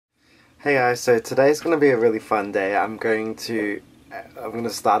Hey guys, so today's going to be a really fun day. I'm going to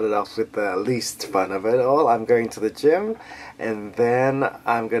start it off with the least fun of it all. I'm going to the gym and then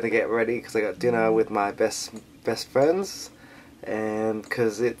I'm going to get ready because I got dinner with my best friends, and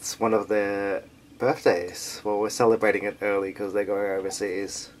because it's one of their birthdays. Well, we're celebrating it early because they're going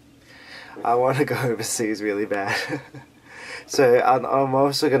overseas. I want to go overseas really bad. So I'm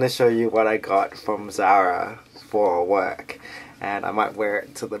also going to show you what I got from Zara for work. And I might wear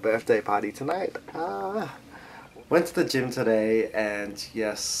it to the birthday party tonight. Went to the gym today and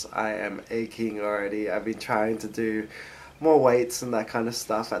yes, I am aching already. I've been trying to do more weights and that kind of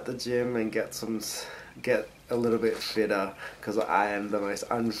stuff at the gym and get a little bit fitter because I am the most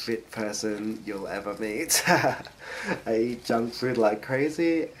unfit person you'll ever meet. I eat junk food like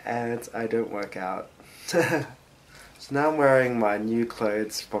crazy and I don't work out. So now I'm wearing my new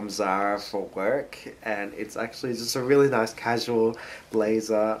clothes from Zara for work, and it's actually just a really nice casual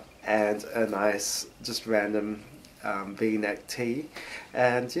blazer and a nice just random V-neck tee,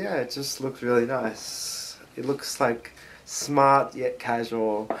 and yeah, it just looks really nice. It looks like smart yet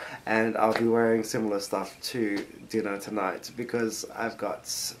casual, and I'll be wearing similar stuff to dinner tonight because I've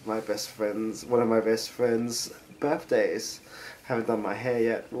got one of my best friends' birthdays. Haven't done my hair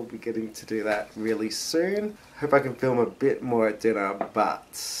yet. We'll be getting to do that really soon. Hope I can film a bit more at dinner,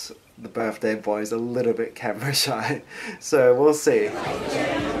 but the birthday boy is a little bit camera shy, so we'll see.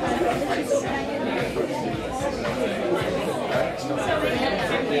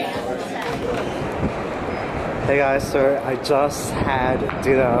 Hey guys, so I just had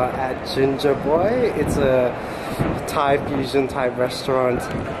dinner at Gingerboy. It's a Thai fusion type restaurant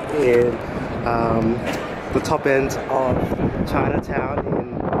in the top end of Chinatown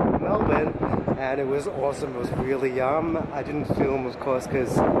in Melbourne, and it was awesome. It was really yum. I didn't film, of course,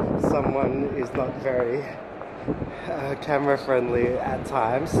 because someone is not very camera friendly at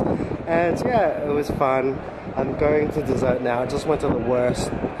times, and yeah, it was fun. I'm going to dessert now. I just went to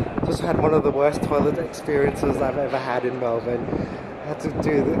just had one of the worst toilet experiences I've ever had in Melbourne. I had to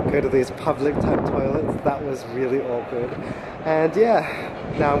go to these public type toilets. That was really awkward. And yeah,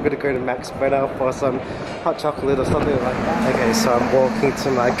 now I'm going to go to Max Brenner for some hot chocolate or something like that. Okay, so I'm walking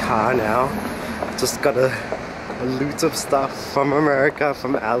to my car now. Just got a loot of stuff from America,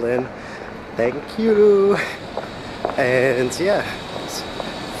 from Alan. Thank you. And yeah, it's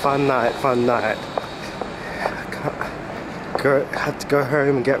fun night. Have to go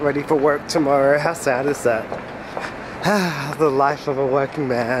home and get ready for work tomorrow. How sad is that? The life of a working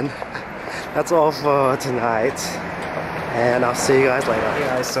man. That's all for tonight, and I'll see you guys later. Hey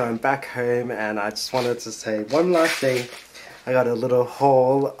guys, so I'm back home and I just wanted to say one last thing. I got a little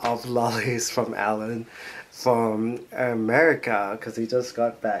haul of lollies from Alan from America because he just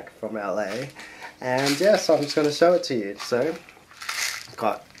got back from LA, and yeah, so I'm just going to show it to you. So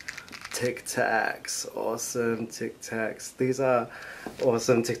got Tic Tacs, awesome Tic Tacs. These are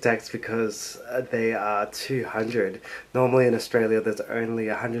awesome Tic Tacs because they are 200. Normally in Australia there's only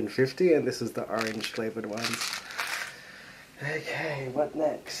 150, and this is the orange flavored ones. Okay, what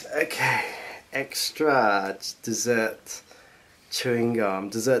next? Okay, extra dessert chewing gum,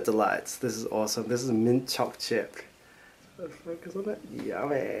 dessert delights. This is awesome. This is mint choc chip. Focus on it.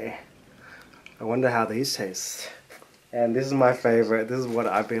 Yummy. I wonder how these taste. And this is my favorite. This is what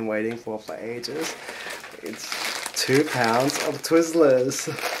I've been waiting for ages. It's 2 pounds of Twizzlers.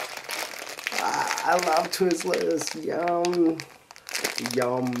 I love Twizzlers. Yum.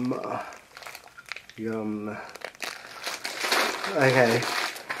 Yum. Yum. Okay.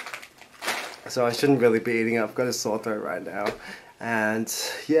 So I shouldn't really be eating it. I've got a sore throat right now. And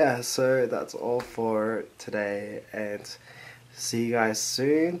yeah, so that's all for today. And see you guys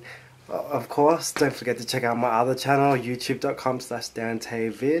soon. Of course, don't forget to check out my other channel,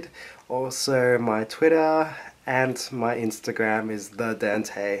 youtube.com/DantayVid. Also, my Twitter and my Instagram is the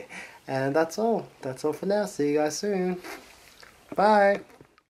Dantay. And that's all. That's all for now. See you guys soon. Bye.